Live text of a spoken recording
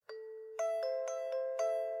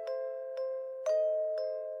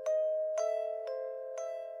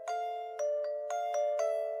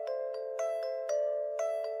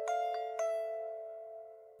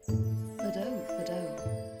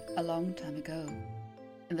long time ago,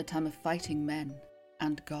 in the time of fighting men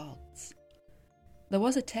and gods, there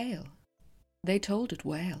was a tale. They told it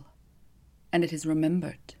well, and it is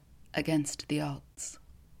remembered against the odds.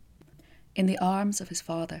 In the arms of his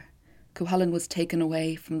father, Cuchulainn was taken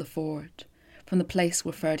away from the ford, from the place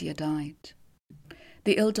where Ferdia died.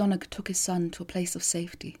 The Ildoneg took his son to a place of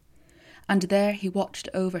safety, and there he watched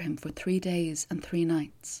over him for 3 days and 3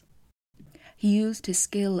 nights. He used his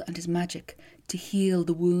skill and his magic to heal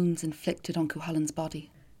the wounds inflicted on Cuchulainn's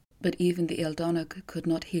body, but even the Ildoneg could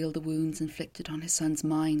not heal the wounds inflicted on his son's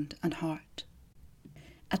mind and heart.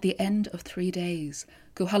 At the end of 3 days,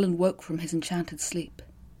 Cuchulainn woke from his enchanted sleep.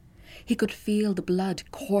 He could feel the blood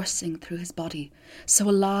coursing through his body, so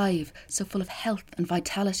alive, so full of health and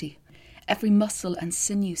vitality. Every muscle and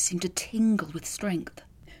sinew seemed to tingle with strength.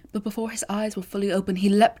 But before his eyes were fully open, he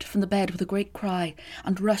leapt from the bed with a great cry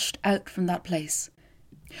and rushed out from that place.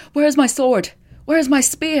 "Where is my sword? Where is my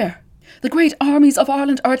spear? The great armies of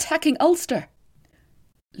Ireland are attacking Ulster!"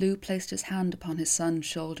 Lugh placed his hand upon his son's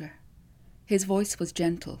shoulder. His voice was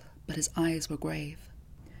gentle, but his eyes were grave.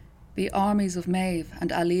 "The armies of Maeve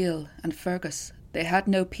and Ailill and Fergus, they had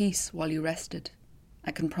no peace while you rested.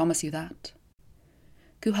 I can promise you that."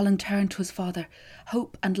 Cuchulainn turned to his father,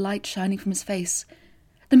 hope and light shining from his face.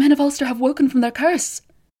 "The men of Ulster have woken from their curse."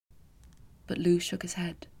 But Lugh shook his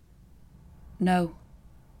head. "No,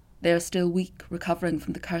 they are still weak, recovering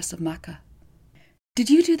from the curse of Macha." "Did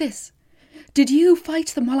you do this? Did you fight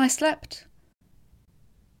them while I slept?"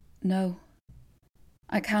 "No,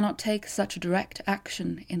 I cannot take such direct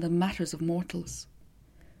action in the matters of mortals."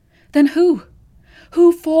 "Then who?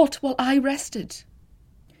 Who fought while I rested?"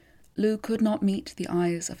 Lugh could not meet the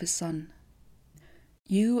eyes of his son.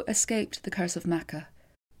 "You escaped the curse of Macha,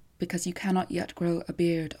 because you cannot yet grow a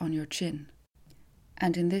beard on your chin.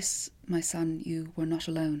 And in this, my son, you were not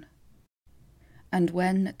alone. And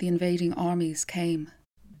when the invading armies came,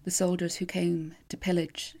 the soldiers who came to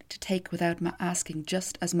pillage, to take without asking,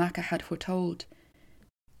 just as Macha had foretold,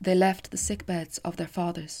 they left the sickbeds of their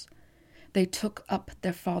fathers. They took up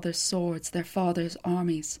their fathers' swords, their fathers'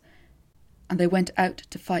 armies, and they went out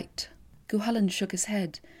to fight." Cuchulainn shook his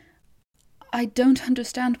head. "I don't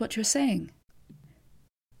understand what you're saying."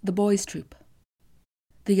 "The boys' troop.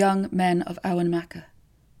 The young men of Eoin Macha.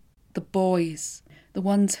 The boys, the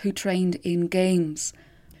ones who trained in games.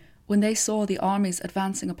 When they saw the armies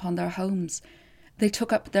advancing upon their homes, they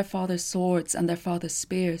took up their fathers' swords and their fathers'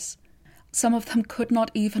 spears. Some of them could not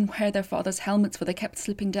even wear their fathers' helmets, for they kept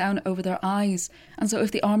slipping down over their eyes, and so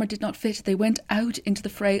if the armour did not fit, they went out into the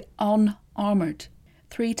fray unarmoured.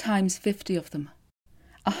 3 times 50 of them.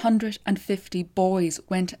 150 boys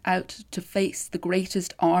went out to face the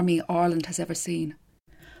greatest army Ireland has ever seen.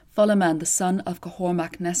 Folaman, the son of Cahor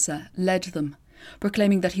Mac Nessa, led them,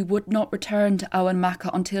 proclaiming that he would not return to Eoin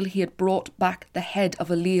Macha until he had brought back the head of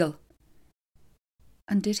Ailill."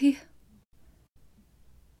 "And did he?"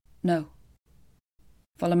 "No.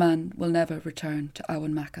 Folaman will never return to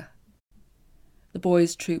Eoin Macha." The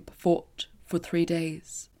boys' troop fought for 3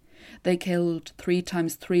 days. They killed 3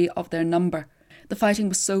 times 3 of their number. The fighting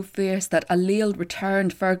was so fierce that Ailill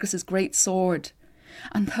returned Fergus's great sword.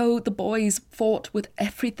 And though the boys fought with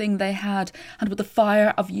everything they had and with the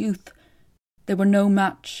fire of youth, they were no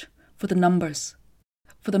match for the numbers,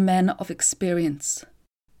 for the men of experience.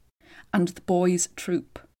 And the boys'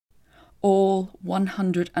 troop, all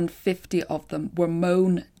 150 of them, were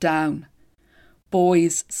mown down,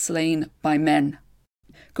 boys slain by men.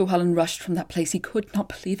 Cuchulainn rushed from that place. He could not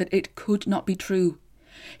believe it. It could not be true.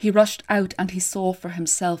 He rushed out and he saw for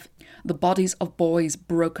himself the bodies of boys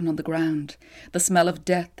broken on the ground, the smell of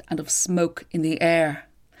death and of smoke in the air.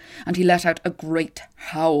 And he let out a great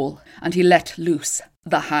howl, and he let loose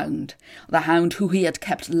the hound who he had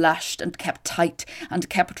kept lashed and kept tight and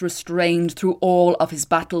kept restrained through all of his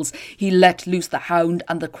battles. He let loose the hound,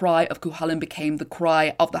 and the cry of Cuchulainn became the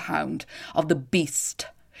cry of the hound, of the beast.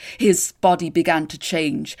 His body began to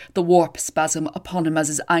change, the warp spasm upon him as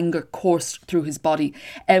his anger coursed through his body.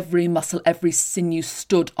 Every muscle, every sinew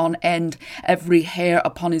stood on end. Every hair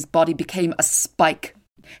upon his body became a spike.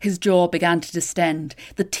 His jaw began to distend,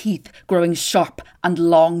 the teeth growing sharp and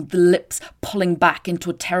long, the lips pulling back into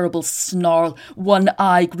a terrible snarl. One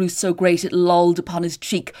eye grew so great it lolled upon his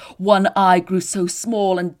cheek. One eye grew so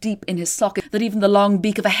small and deep in his socket that even the long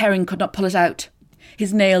beak of a herring could not pull it out.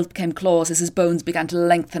 His nails became claws as his bones began to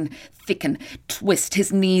lengthen, thicken, twist.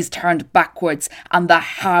 His knees turned backwards, and the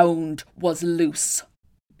hound was loose.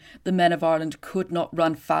 The men of Ireland could not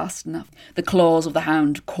run fast enough. The claws of the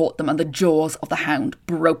hound caught them, and the jaws of the hound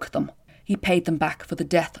broke them. He paid them back for the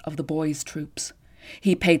death of the boys' troops.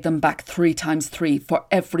 He paid them back 3 times 3 for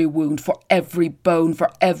every wound, for every bone,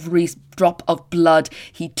 for every drop of blood.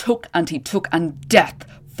 He took, and death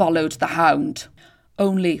followed the hound.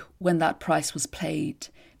 Only when that price was paid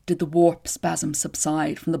did the warp spasm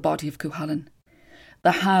subside from the body of Cuchulainn.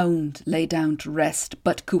 The hound lay down to rest,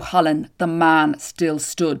 but Cuchulainn, the man, still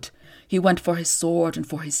stood. He went for his sword and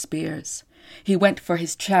for his spears. He went for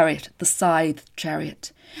his chariot, the scythed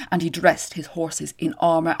chariot, and he dressed his horses in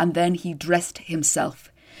armour, and then he dressed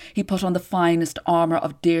himself. He put on the finest armour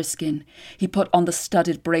of deerskin. He put on the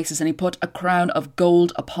studded braces, and he put a crown of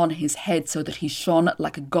gold upon his head so that he shone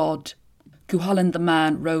like a god. Cuchulainn the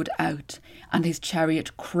man rode out, and his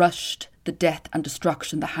chariot crushed the death and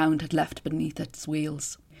destruction the hound had left beneath its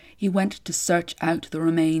wheels. He went to search out the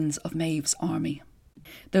remains of Maeve's army.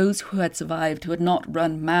 Those who had survived, who had not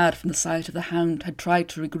run mad from the sight of the hound, had tried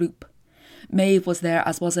to regroup. Maeve was there,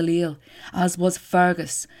 as was Ailill, as was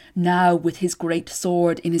Fergus, now with his great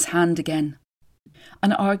sword in his hand again.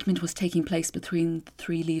 An argument was taking place between the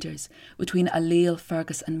 3 leaders, between Ailill,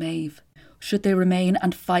 Fergus and Maeve. Should they remain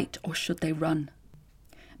and fight, or should they run?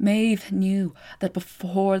 Maeve knew that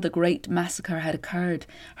before the great massacre had occurred,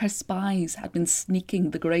 her spies had been sneaking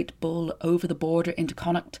the great bull over the border into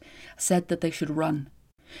Connacht, said that they should run.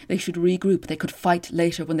 They should regroup. They could fight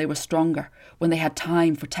later when they were stronger, when they had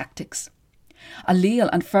time for tactics. Ailill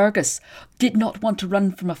and Fergus did not want to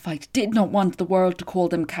run from a fight, did not want the world to call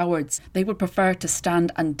them cowards. They would prefer to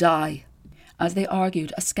stand and die. As they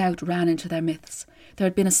argued, a scout ran into their midst. There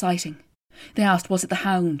had been a sighting. They asked, was it the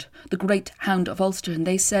hound, the great hound of Ulster? And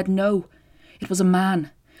they said no. It was a man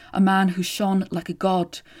who shone like a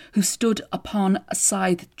god, who stood upon a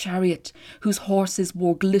scythed chariot, whose horses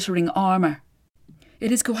wore glittering armour.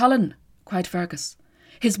 "It is Cuchulainn," cried Fergus.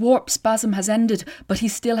 "His warp spasm has ended, but he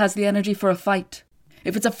still has the energy for a fight."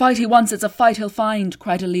 "If it's a fight he wants, it's a fight he'll find,"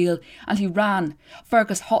 cried Ailill, and he ran,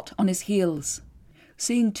 Fergus hot on his heels.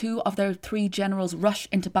 Seeing 2 of their 3 generals rush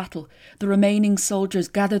into battle, the remaining soldiers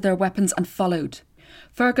gathered their weapons and followed.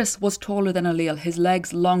 Fergus was taller than Ailill, his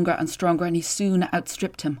legs longer and stronger, and he soon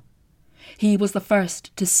outstripped him. He was the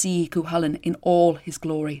first to see Cuchulainn in all his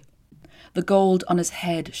glory. The gold on his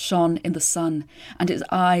head shone in the sun, and his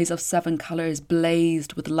eyes of 7 colours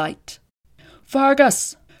blazed with light.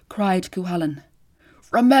 "Fergus!" cried Cuchulainn.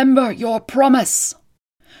 "Remember your promise!"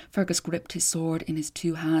 Fergus gripped his sword in his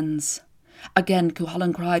 2 hands. Again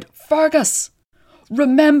Cuchulainn cried, "Fergus!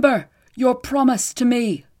 Remember your promise to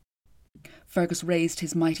me!" Fergus raised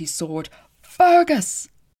his mighty sword. "Fergus!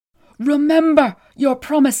 Remember your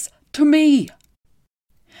promise to me!"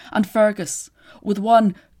 And Fergus, with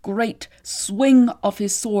one great swing of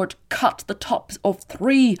his sword, cut the tops of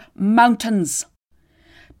 3 mountains,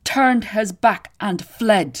 turned his back and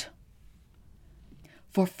fled.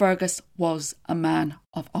 For Fergus was a man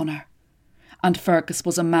of honour, and Fergus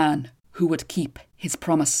was a man who would keep his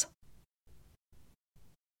promise.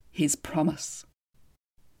 His promise.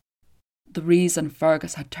 The reason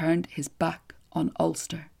Fergus had turned his back on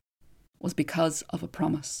Ulster was because of a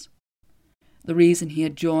promise. The reason he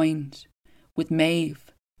had joined with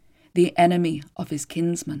Maeve, the enemy of his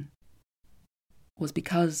kinsman, was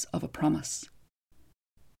because of a promise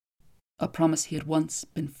he had once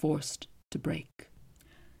been forced to break.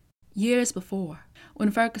 Years before,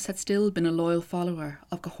 when Fergus had still been a loyal follower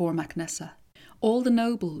of Cahor mac Nessa, all the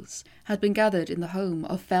nobles had been gathered in the home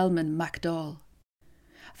of Felman mac Dall.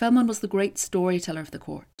 Felman was the great storyteller of the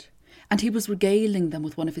court, and he was regaling them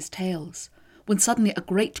with one of his tales, when suddenly a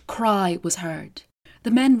great cry was heard.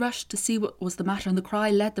 The men rushed to see what was the matter, and the cry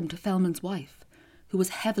led them to Felman's wife, who was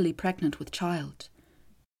heavily pregnant with child.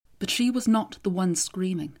 But she was not the one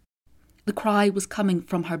screaming. The cry was coming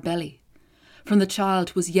from her belly, from the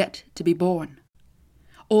child who was yet to be born.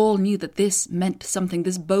 All knew that this meant something,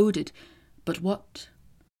 this boded, but what?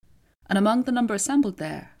 And among the number assembled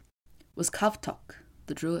there was Cavtoch,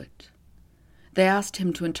 the druid. They asked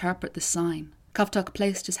him to interpret this sign. Cavtoch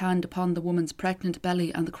placed his hand upon the woman's pregnant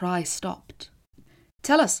belly, and the cry stopped.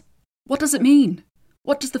 "Tell us, what does it mean?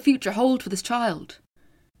 What does the future hold for this child?"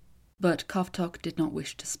 But Cavtoch did not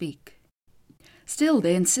wish to speak. Still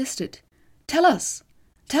they insisted, "Tell us!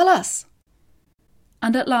 Tell us!"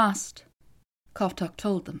 And at last Cavtoch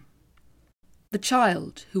told them. The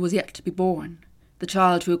child who was yet to be born, the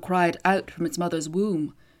child who had cried out from its mother's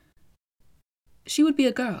womb, she would be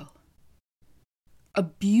a girl. A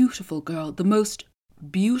beautiful girl, the most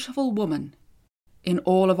beautiful woman in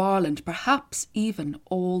all of Ireland, perhaps even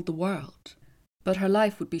all the world. But her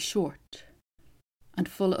life would be short and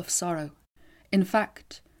full of sorrow. In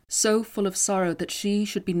fact, so full of sorrow that she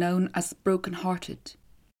should be known as broken-hearted,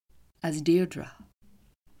 as Deirdre.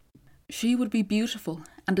 She would be beautiful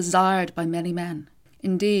and desired by many men,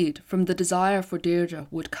 Indeed, from the desire for Deirdre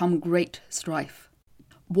would come great strife.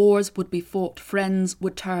 Wars would be fought, friends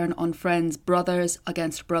would turn on friends, brothers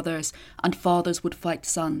against brothers, and fathers would fight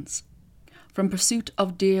sons. From pursuit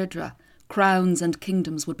of Deirdre, crowns and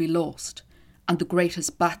kingdoms would be lost, and the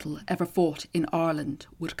greatest battle ever fought in Ireland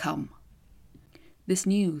would come. This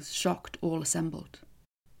news shocked all assembled.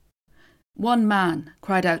 One man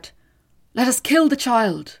cried out, "Let us kill the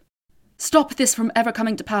child! Stop this from ever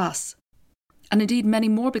coming to pass!" And indeed many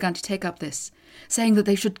more began to take up this, saying that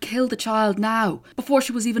they should kill the child now, before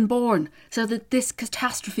she was even born, so that this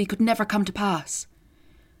catastrophe could never come to pass.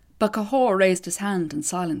 But Cahor raised his hand and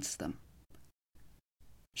silenced them.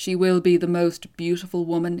 "She will be the most beautiful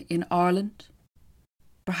woman in Ireland,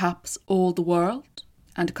 perhaps all the world?"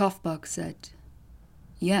 And Cofbog said,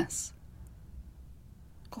 "Yes."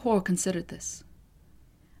 Cahor considered this.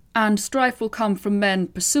 "And strife will come from men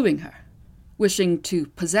pursuing her, wishing to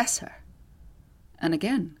possess her?" And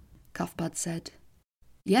again Cofbog said,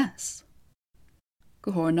 "Yes."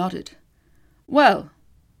 Cahor nodded. "Well,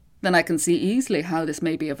 then I can see easily how this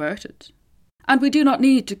may be averted. And we do not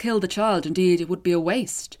need to kill the child. Indeed, it would be a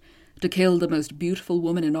waste to kill the most beautiful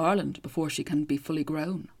woman in Ireland before she can be fully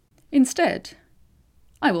grown. Instead,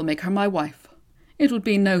 I will make her my wife. It would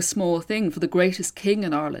be no small thing for the greatest king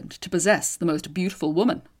in Ireland to possess the most beautiful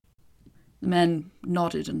woman." The men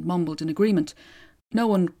nodded and mumbled in agreement, no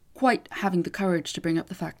one quite having the courage to bring up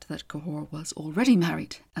the fact that Cahor was already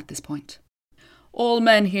married at this point. "All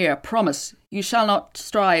men here promise you shall not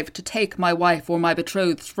strive to take my wife or my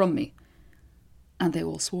betrothed from me." And they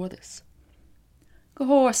all swore this.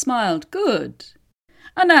 Cahor smiled. "Good.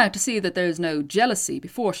 And now to see that there is no jealousy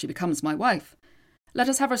before she becomes my wife, let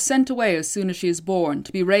us have her sent away as soon as she is born,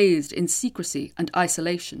 to be raised in secrecy and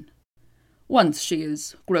isolation. Once she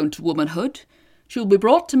is grown to womanhood, she will be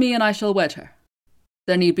brought to me and I shall wed her.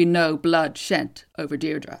 There need be no blood shed over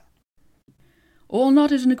Deirdre." All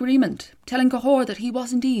nodded in agreement, telling Cahor that he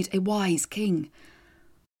was indeed a wise king.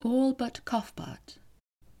 All but Cofbog,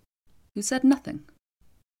 who said nothing,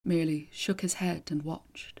 merely shook his head and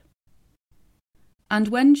watched. And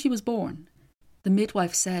when she was born, the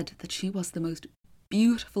midwife said that she was the most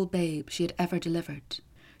beautiful babe she had ever delivered.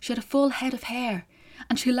 She had a full head of hair,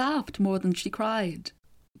 and she laughed more than she cried.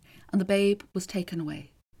 And the babe was taken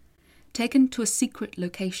away. Taken to a secret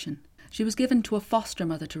location, she was given to a foster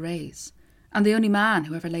mother to raise, and the only man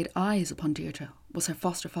who ever laid eyes upon Deirdre was her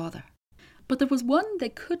foster father. But there was one they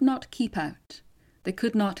could not keep out, they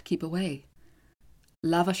could not keep away: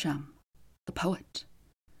 Lavasham, the poet.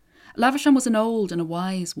 Lavasham was an old and a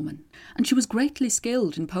wise woman, and she was greatly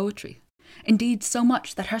skilled in poetry, indeed so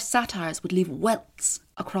much that her satires would leave welts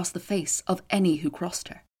across the face of any who crossed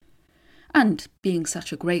her. And, being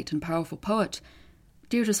such a great and powerful poet,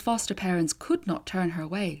 Deirdre's foster parents could not turn her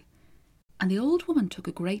away, and the old woman took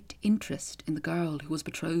a great interest in the girl who was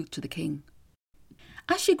betrothed to the king.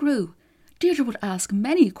 As she grew, Deirdre would ask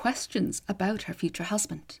many questions about her future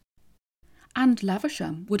husband. And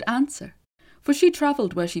Lavasham would answer, for she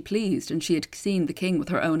travelled where she pleased and she had seen the king with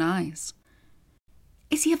her own eyes.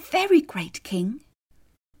 "Is he a very great king?"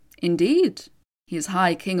 "Indeed, he is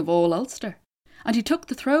High King of all Ulster, and he took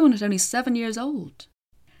the throne at only 7 years old."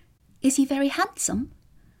 "Is he very handsome?"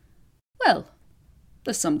 "Well,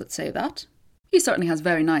 there's some that say that. He certainly has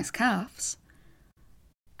very nice calves."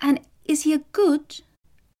 "And is he a good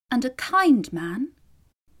and a kind man?"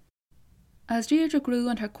 As Deirdre grew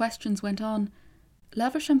and her questions went on,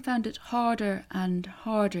 Lavasham found it harder and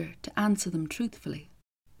harder to answer them truthfully.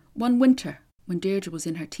 One winter, when Deirdre was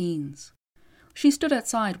in her teens, she stood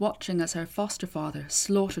outside watching as her foster father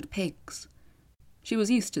slaughtered pigs. She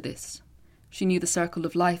was used to this. She knew the circle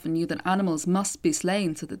of life and knew that animals must be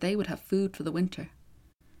slain so that they would have food for the winter.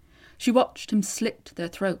 She watched him slit their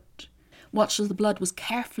throat, watched as the blood was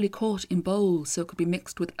carefully caught in bowls so it could be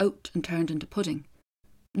mixed with oat and turned into pudding.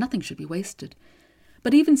 Nothing should be wasted.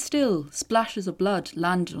 But even still, splashes of blood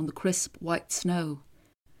landed on the crisp white snow.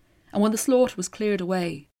 And when the slaughter was cleared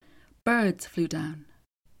away, birds flew down,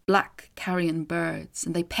 black carrion birds,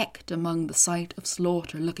 and they pecked among the site of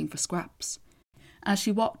slaughter looking for scraps. As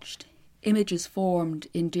she watched, images formed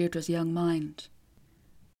in Deirdre's young mind.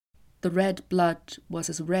 The red blood was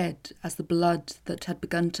as red as the blood that had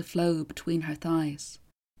begun to flow between her thighs.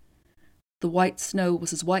 The white snow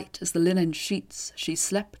was as white as the linen sheets she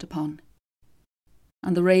slept upon.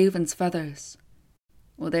 And the raven's feathers,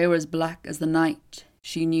 well, they were as black as the night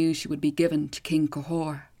she knew she would be given to King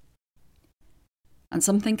Cahor. And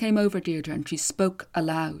something came over Deirdre and she spoke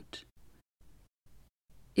aloud.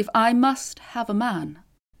 "If I must have a man,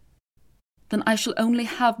 then I shall only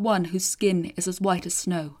have one whose skin is as white as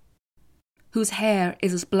snow. whose hair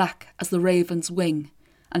is as black as the raven's wing,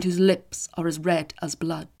 and whose lips are as red as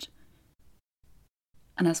blood.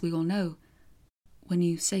 And as we all know, when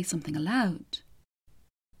you say something aloud,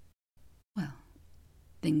 well,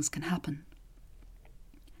 things can happen.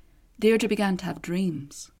 Deirdre began to have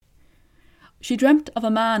dreams. She dreamt of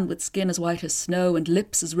a man with skin as white as snow and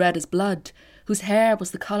lips as red as blood, whose hair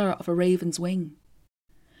was the colour of a raven's wing.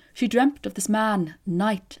 She dreamt of this man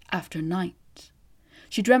night after night.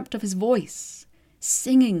 She dreamt of his voice,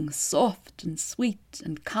 singing soft and sweet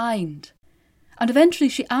and kind. And eventually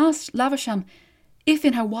she asked Lavasham if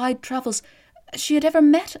in her wide travels she had ever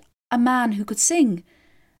met a man who could sing,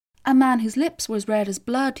 a man whose lips were as red as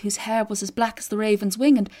blood, whose hair was as black as the raven's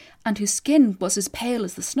wing, and whose skin was as pale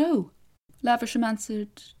as the snow. Lavasham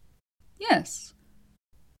answered, Yes.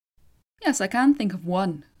 Yes, I can think of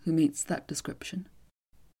one who meets that description.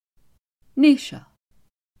 Naoise,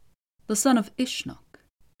 the son of Uisnech.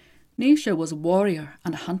 Naoise was a warrior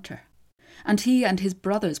and a hunter, and he and his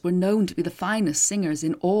brothers were known to be the finest singers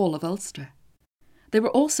in all of Ulster. They were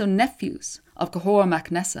also nephews of Cahor mac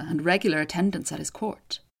Nessa and regular attendants at his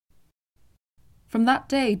court. From that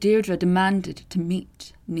day Deirdre demanded to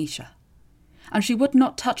meet Naoise, and she would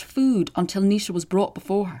not touch food until Naoise was brought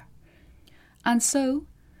before her. And so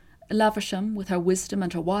Lavasham, with her wisdom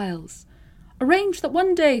and her wiles, arranged that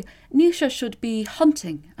one day Naoise should be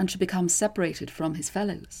hunting and should become separated from his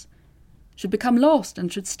fellows, should become lost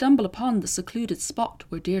and should stumble upon the secluded spot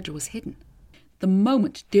where Deirdre was hidden. The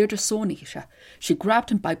moment Deirdre saw Naoise, she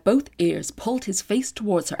grabbed him by both ears, pulled his face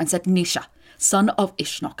towards her and said, Naoise, son of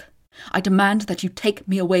Uisnech, I demand that you take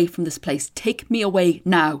me away from this place. Take me away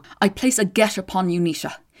now. I place a get upon you,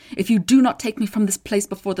 Naoise. If you do not take me from this place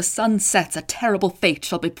before the sun sets, a terrible fate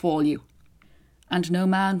shall befall you. And no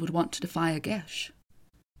man would want to defy a geis.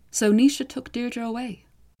 So Naoise took Deirdre away,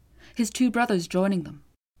 his two brothers joining them.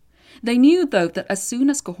 They knew, though, that as soon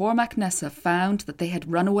as Cahor mac Nessa found that they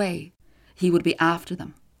had run away, he would be after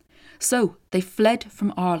them. So they fled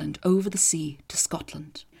from Ireland over the sea to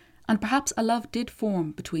Scotland. And perhaps a love did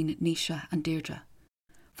form between Naoise and Deirdre,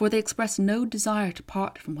 for they expressed no desire to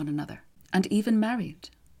part from one another, and even married.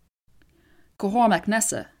 Cahor mac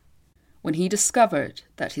Nessa, when he discovered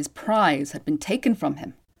that his prize had been taken from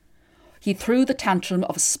him, he threw the tantrum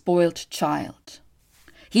of a spoilt child.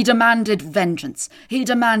 He demanded vengeance. He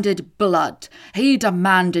demanded blood. He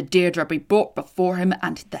demanded Deirdre be brought before him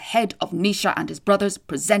and the head of Naoise and his brothers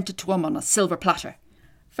presented to him on a silver platter.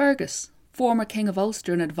 Fergus, former king of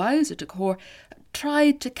Ulster and advisor to Cahor,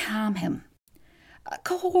 tried to calm him.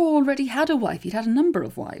 Cahor already had a wife. He'd had a number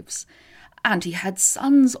of wives. And he had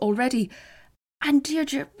sons already. And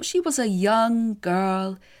Deirdre, she was a young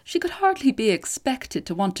girl. She could hardly be expected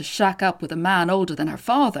to want to shack up with a man older than her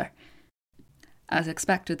father. As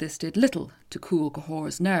expected, this did little to cool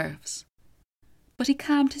Cahor's nerves. But he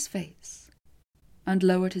calmed his face and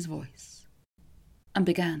lowered his voice and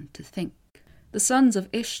began to think. The sons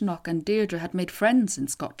of Uisnech and Deirdre had made friends in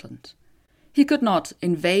Scotland. He could not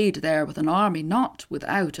invade there with an army, not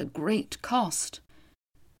without a great cost.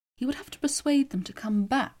 He would have to persuade them to come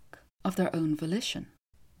back of their own volition.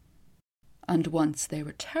 And once they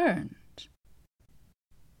returned,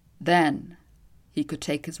 then he could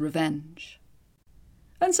take his revenge.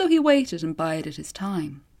 And so he waited and bided his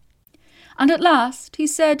time. And at last he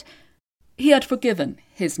said he had forgiven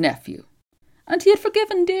his nephew, and he had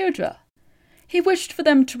forgiven Deirdre. He wished for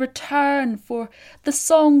them to return, for the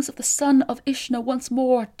songs of the son of Uisnech once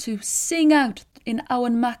more to sing out in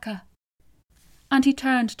Abhainn Macha. And he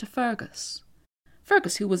turned to Fergus,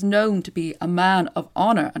 who was known to be a man of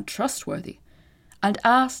honour and trustworthy, and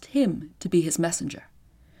asked him to be his messenger,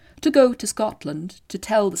 to go to Scotland, to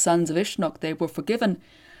tell the sons of Uisnech they were forgiven,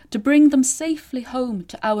 to bring them safely home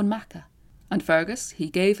to Abhainn Macha. And Fergus, he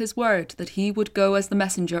gave his word that he would go as the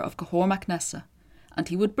messenger of Cahor mac Nessa, and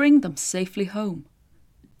he would bring them safely home.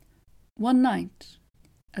 One night,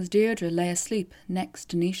 as Deirdre lay asleep next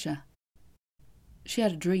to Naoise, she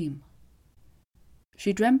had a dream.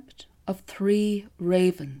 She dreamt of 3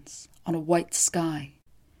 ravens on a white sky.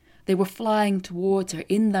 They were flying towards her.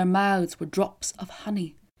 In their mouths were drops of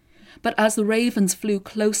honey. But as the ravens flew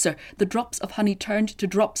closer, the drops of honey turned to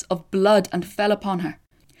drops of blood and fell upon her.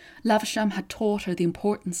 Lavasham had taught her the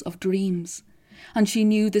importance of dreams, and she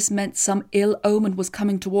knew this meant some ill omen was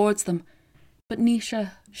coming towards them. But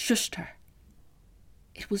Naoise shushed her.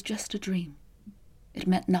 It was just a dream. It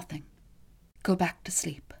meant nothing. Go back to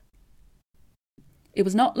sleep. It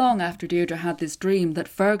was not long after Deirdre had this dream that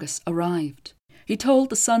Fergus arrived. He told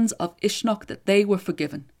the sons of Uisnech that they were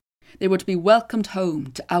forgiven. They were to be welcomed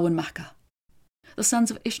home to Abhainn Macha. The sons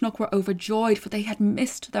of Uisnech were overjoyed, for they had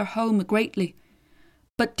missed their home greatly.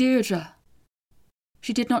 But Deirdre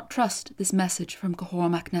She did not trust this message from Cahor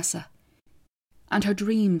Mac Nessa, and her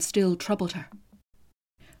dream still troubled her.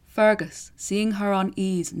 Fergus, seeing her on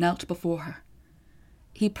ease, knelt before her.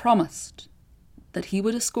 He promised that he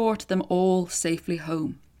would escort them all safely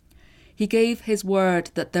home. He gave his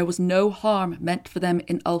word that there was no harm meant for them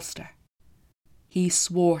in Ulster. He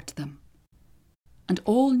swore to them, and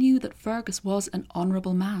all knew that Fergus was an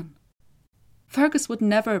honourable man. Fergus would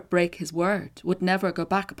never break his word, would never go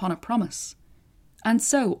back upon a promise. And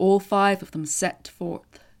so all 5 of them set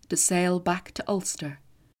forth to sail back to Ulster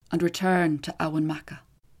and return to Eoghan Macha.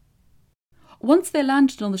 Once they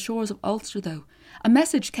landed on the shores of Ulster, though, a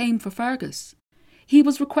message came for Fergus. He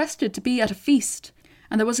was requested to be at a feast,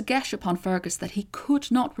 and there was a geis upon Fergus that he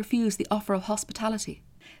could not refuse the offer of hospitality.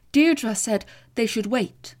 Deirdre said they should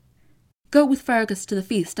wait, go with Fergus to the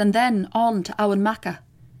feast, and then on to Eoghan Macha.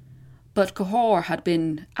 But Cahor had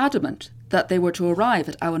been adamant that they were to arrive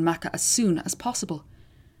at Eoghan Macha as soon as possible,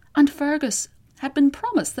 and Fergus had been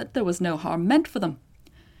promised that there was no harm meant for them.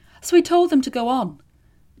 So he told them to go on.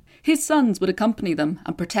 His sons would accompany them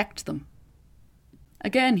and protect them.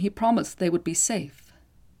 Again he promised they would be safe.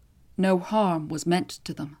 No harm was meant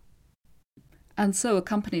to them. And so,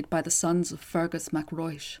 accompanied by the sons of Fergus Mac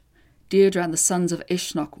Roish, Deirdre and the sons of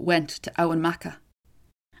Uisnech went to Eoghan Macha.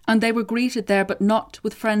 And they were greeted there, but not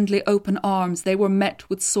with friendly open arms. They were met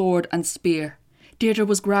with sword and spear. Deirdre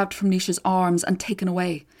was grabbed from Naois's arms and taken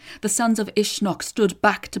away. The sons of Uisnech stood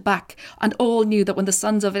back to back, and all knew that when the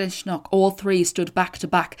sons of Uisnech, all 3, stood back to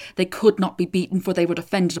back, they could not be beaten, for they were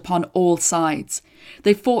defended upon all sides.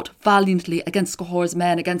 They fought valiantly against Cahor's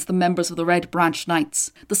men, against the members of the Red Branch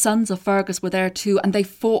Knights. The sons of Fergus were there too, and they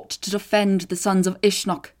fought to defend the sons of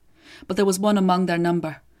Uisnech. But there was one among their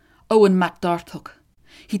number, Owen Mac Darthook.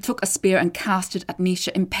 He took a spear and cast it at Naois,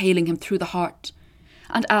 impaling him through the heart.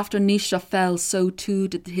 And after Naois fell, so too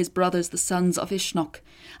did his brothers, the sons of Uisnech,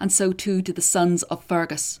 and so too did the sons of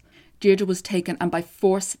Fergus. Deirdre was taken, and by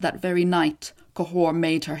force that very night Cahor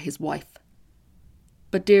made her his wife.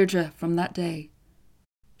 But Deirdre, from that day,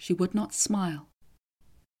 she would not smile.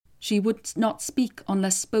 She would not speak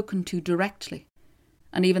unless spoken to directly,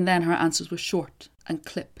 and even then her answers were short and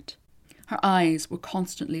clipped. Her eyes were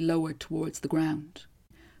constantly lowered towards the ground.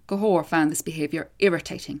 Cahor found this behaviour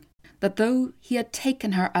irritating, that though he had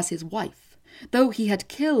taken her as his wife, though he had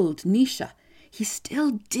killed Naois, he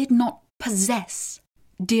still did not possess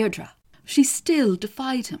Deirdre. She still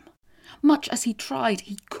defied him. Much as he tried,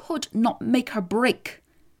 he could not make her break.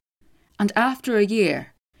 And after a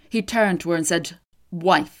year, he turned to her and said,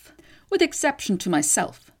 "Wife, with exception to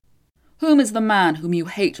myself, whom is the man whom you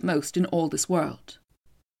hate most in all this world?"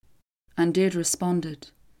 And Deirdre responded,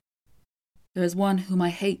 "There is one whom I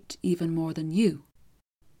hate even more than you,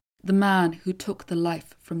 the man who took the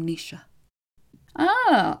life from Naois."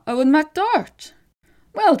 "Ah, Owen Mac Dart.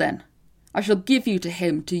 Well then, I shall give you to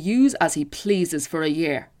him to use as he pleases for a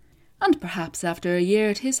year, and perhaps after a year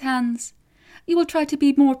at his hands, you will try to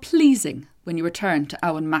be more pleasing when you return to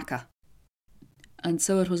Eoghan Macha." And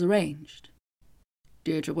so it was arranged.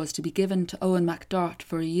 Deirdre was to be given to Owen Mac Dart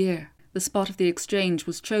for a year. The spot of the exchange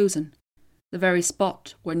was chosen, the very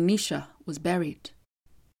spot where Naois was buried.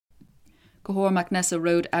 Cahor Mac Nessa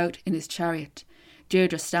rode out in his chariot,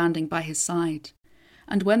 Deirdre standing by his side,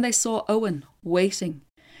 and when they saw Owen waiting,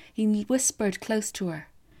 he whispered close to her,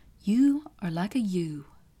 "You are like a ewe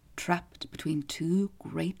trapped between 2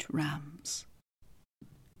 great rams."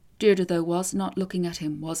 Deirdre, though, was not looking at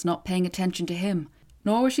him, was not paying attention to him,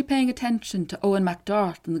 nor was she paying attention to Owen Mac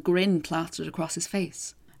Dart and the grin plastered across his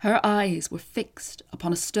face. Her eyes were fixed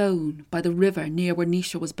upon a stone by the river near where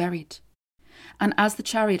Naois was buried. And as the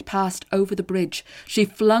chariot passed over the bridge, she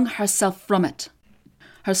flung herself from it.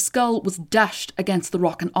 Her skull was dashed against the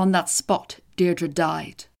rock, and on that spot Deirdre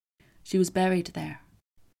died. She was buried there,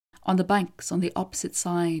 on the banks on the opposite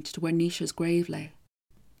side to where Naois's grave lay.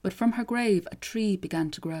 But from her grave a tree began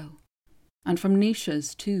to grow, and from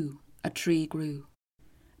Naois's too a tree grew.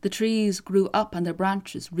 The trees grew up and their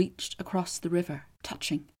branches reached across the river,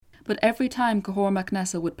 touching. But every time Cahor Mac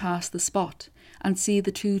Nessa would pass the spot and see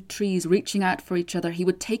the 2 trees reaching out for each other, he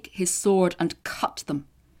would take his sword and cut them.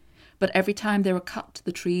 But every time they were cut,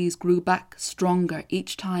 the trees grew back stronger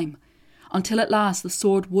each time, until at last the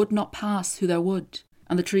sword would not pass through their wood,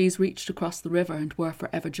 and the trees reached across the river and were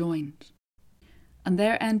forever joined. And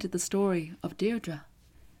there ended the story of Deirdre,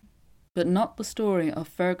 but not the story of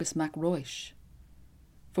Fergus Mac Roish.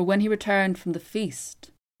 For when he returned from the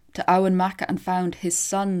feast to Eoghan Macha and found his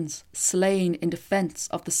sons slain in defence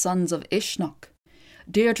of the sons of Uisnech,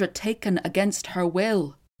 Deirdre taken against her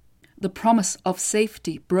will, the promise of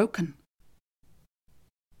safety broken,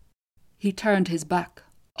 he turned his back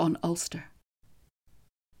on Ulster.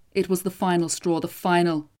 It was the final straw, the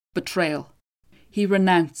final betrayal. He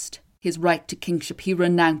renounced his right to kingship. He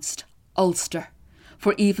renounced Ulster,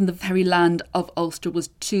 for even the very land of Ulster was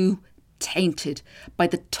too tainted by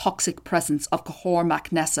the toxic presence of Cahor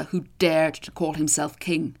Mac Nessa, who dared to call himself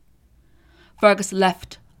king. Fergus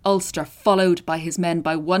left Ulster, followed by his men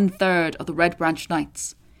by 1/3 of the Red Branch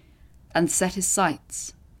Knights, and set his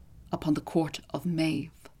sights upon the court of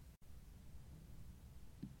Maeve.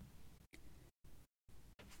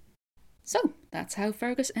 So, that's how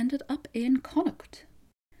Fergus ended up in Connacht.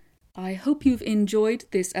 I hope you've enjoyed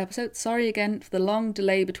this episode. Sorry again for the long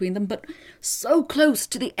delay between them, but so close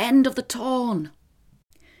to the end of the Táin.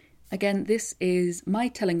 Again, this is my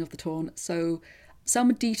telling of the Táin, so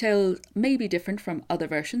some details may be different from other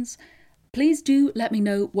versions. Please do let me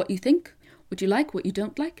know what you think, what you like, what you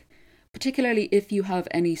don't like, particularly if you have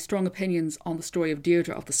any strong opinions on the story of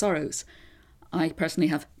Deirdre of the Sorrows. I personally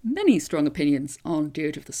have many strong opinions on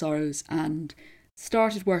Deirdre of the Sorrows and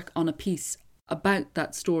started work on a piece about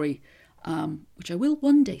that story, which I will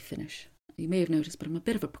one day finish. You may have noticed, but I'm a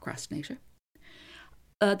bit of a procrastinator.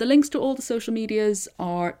 The links to all the social medias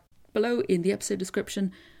are below in the episode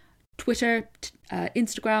description. Twitter,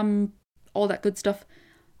 Instagram, all that good stuff.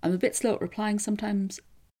 I'm a bit slow at replying sometimes,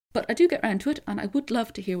 but I do get around to it, and I would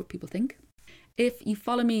love to hear what people think. If you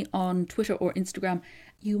follow me on Twitter or Instagram,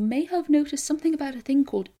 you may have noticed something about a thing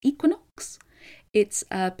called Equinox. It's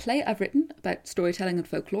a play I've written about storytelling and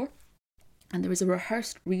folklore, and there is a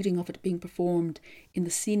rehearsed reading of it being performed in the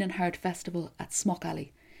Seen and Heard Festival at Smock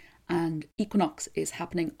Alley. And Equinox is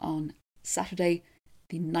happening on Saturday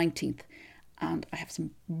the 19th. And I have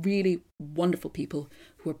some really wonderful people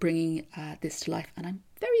who are bringing this to life, and I'm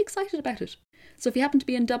very excited about it. So if you happen to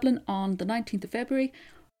be in Dublin on the 19th of February,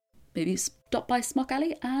 maybe stop by Smock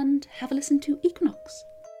Alley and have a listen to Equinox.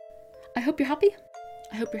 I hope you're happy,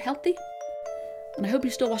 I hope you're healthy, and I hope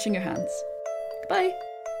you're still washing your hands. Goodbye.